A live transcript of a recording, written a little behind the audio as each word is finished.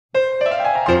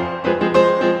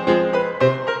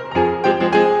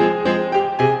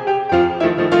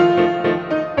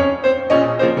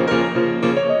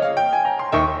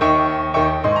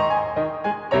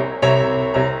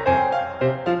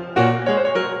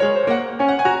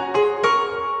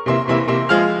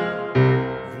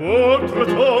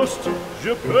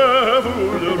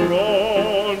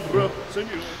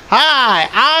Hi,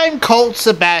 I'm Colt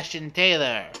Sebastian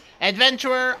Taylor,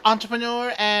 adventurer,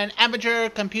 entrepreneur, and amateur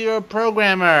computer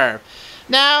programmer.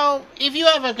 Now, if you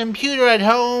have a computer at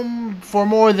home for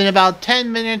more than about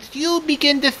 10 minutes, you'll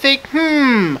begin to think,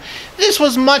 this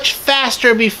was much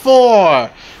faster before.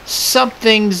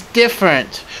 Something's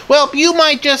different. Well, you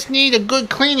might just need a good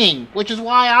cleaning, which is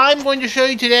why I'm going to show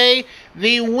you today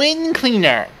the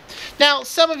WinCleaner. Now,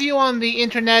 some of you on the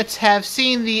internet have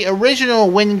seen the original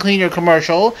WinCleaner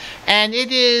commercial, and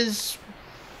it is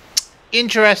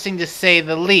interesting to say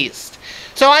the least.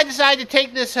 So I decided to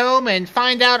take this home and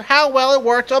find out how well it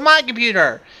works on my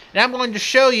computer. And I'm going to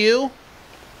show you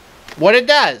what it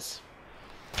does.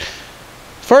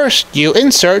 First, you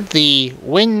insert the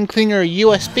WinCleaner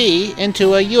USB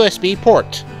into a USB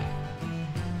port.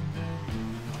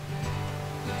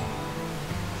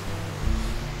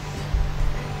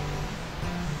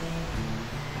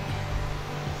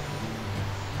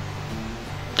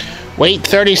 Wait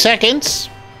 30 seconds,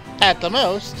 at the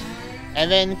most, and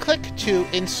then click to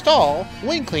install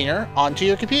WinCleaner onto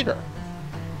your computer.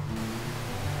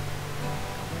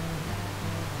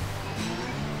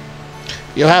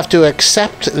 You'll have to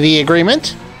accept the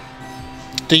agreement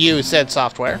to use said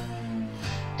software,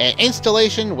 and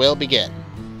installation will begin.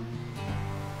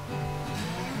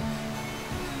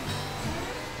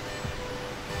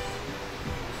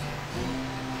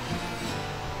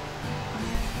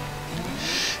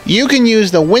 You can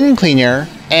use the WinCleaner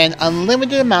an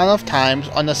unlimited amount of times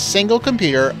on a single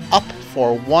computer up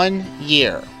for 1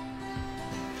 year.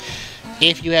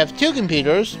 If you have 2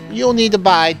 computers, you'll need to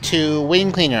buy 2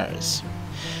 WinCleaners.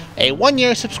 A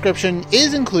 1-year subscription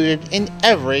is included in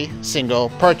every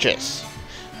single purchase.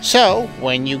 So,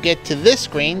 when you get to this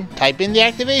screen, type in the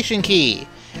activation key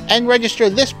and register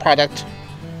this product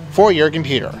for your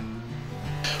computer.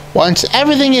 Once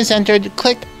everything is entered,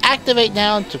 click Activate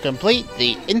Now to complete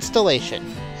the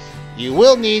installation. You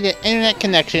will need an internet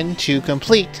connection to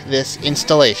complete this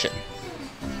installation.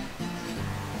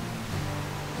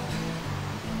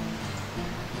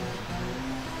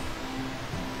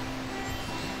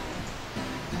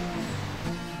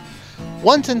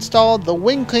 Once installed, the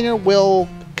WinCleaner will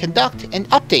conduct an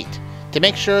update to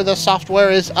make sure the software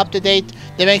is up to date,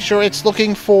 to make sure it's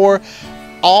looking for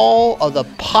all of the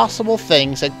possible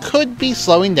things that could be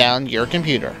slowing down your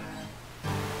computer.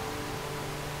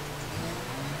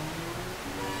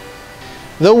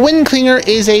 The WinCleaner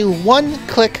is a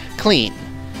one-click clean.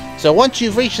 So once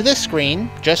you've reached this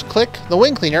screen, just click the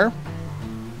WinCleaner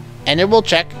and it will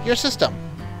check your system.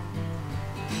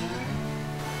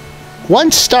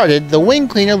 Once started, the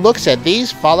WinCleaner looks at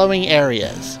these following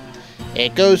areas.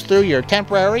 It goes through your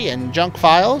temporary and junk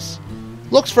files,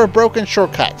 looks for broken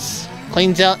shortcuts,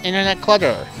 cleans out internet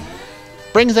clutter,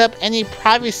 brings up any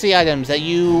privacy items that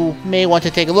you may want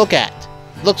to take a look at,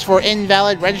 looks for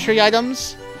invalid registry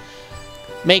items,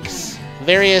 makes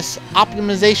various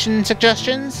optimization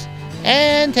suggestions,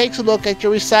 and takes a look at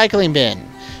your recycling bin.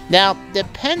 Now,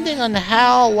 depending on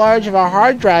how large of a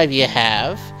hard drive you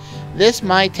have, this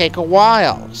might take a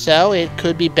while, so it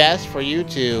could be best for you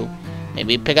to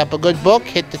maybe pick up a good book,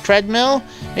 hit the treadmill,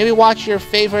 maybe watch your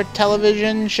favorite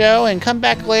television show, and come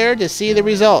back later to see the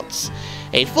results.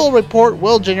 A full report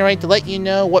will generate to let you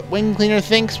know what WinCleaner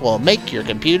thinks will make your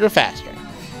computer faster.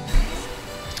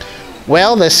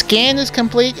 Well, the scan is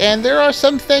complete, and there are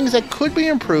some things that could be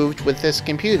improved with this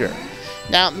computer.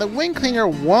 Now, the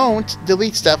WinCleaner won't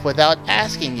delete stuff without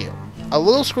asking you. A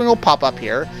little screen will pop up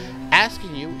here,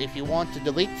 asking you if you want to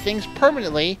delete things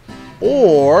permanently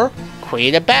or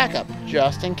create a backup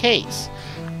just in case.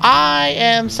 I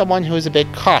am someone who is a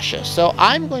bit cautious, so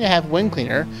I'm going to have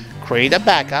WinCleaner create a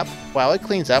backup while it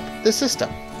cleans up the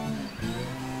system.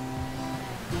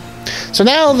 So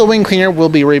now the WinCleaner will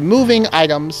be removing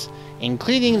items,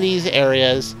 including these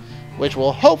areas, which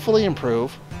will hopefully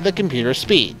improve the computer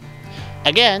speed.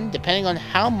 Again, depending on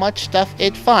how much stuff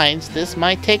it finds, this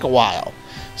might take a while.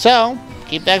 So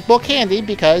keep that book handy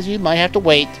because you might have to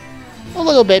wait a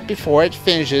little bit before it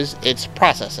finishes its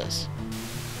processes.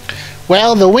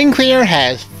 Well, the WinCleaner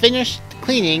has finished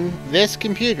cleaning this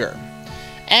computer.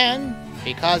 And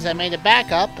because I made a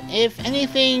backup, if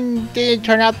anything didn't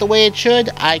turn out the way it should,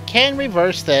 I can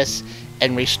reverse this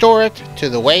and restore it to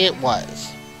the way it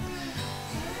was.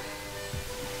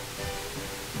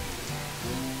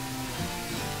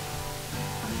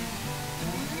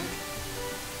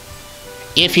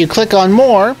 If you click on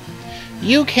More,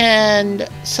 you can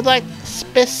select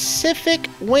specific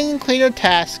WinCleaner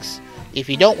tasks. If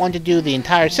you don't want to do the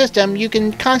entire system, you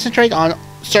can concentrate on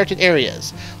certain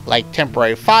areas, like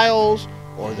temporary files,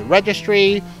 or the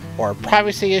registry, or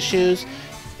privacy issues,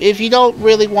 if you don't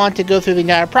really want to go through the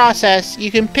entire process,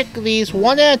 you can pick these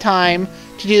one at a time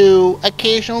to do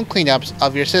occasional cleanups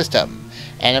of your system.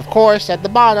 And of course, at the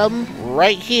bottom,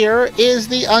 right here, is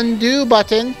the undo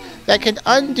button that can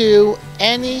undo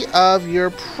any of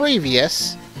your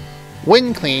previous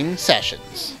WinClean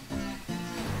sessions.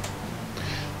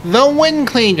 The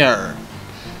WinCleaner.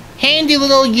 Handy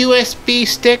little USB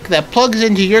stick that plugs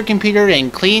into your computer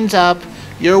and cleans up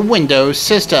your Windows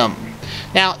system.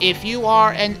 Now, if you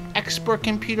are an expert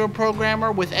computer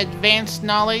programmer with advanced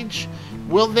knowledge,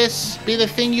 will this be the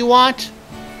thing you want?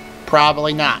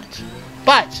 Probably not.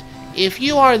 But if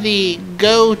you are the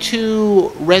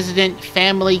go-to resident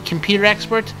family computer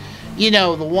expert, you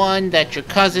know, the one that your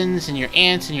cousins and your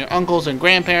aunts and your uncles and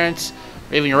grandparents,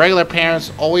 or even your regular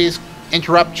parents, always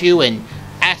interrupt you and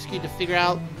ask you to figure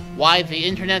out why the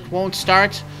internet won't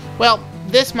start, well,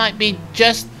 this might be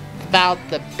just about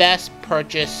the best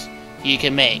purchase you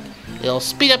can make. It'll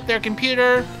speed up their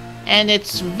computer, and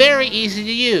it's very easy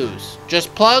to use.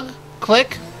 Just plug,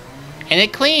 click, and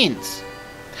it cleans.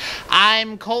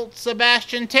 I'm Colt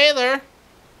Sebastian Taylor,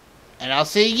 and I'll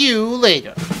see you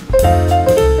later.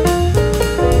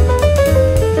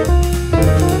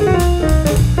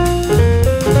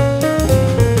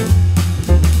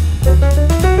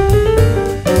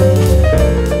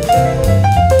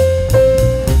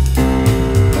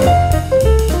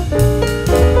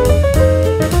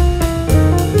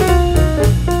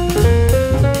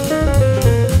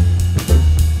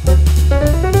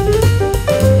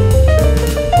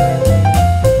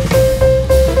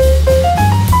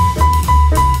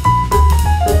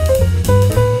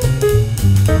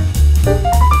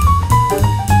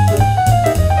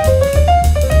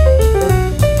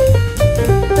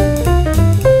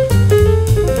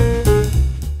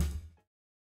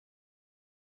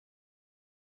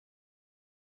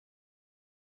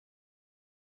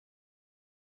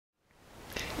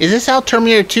 Is this how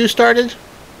Terminator 2 started?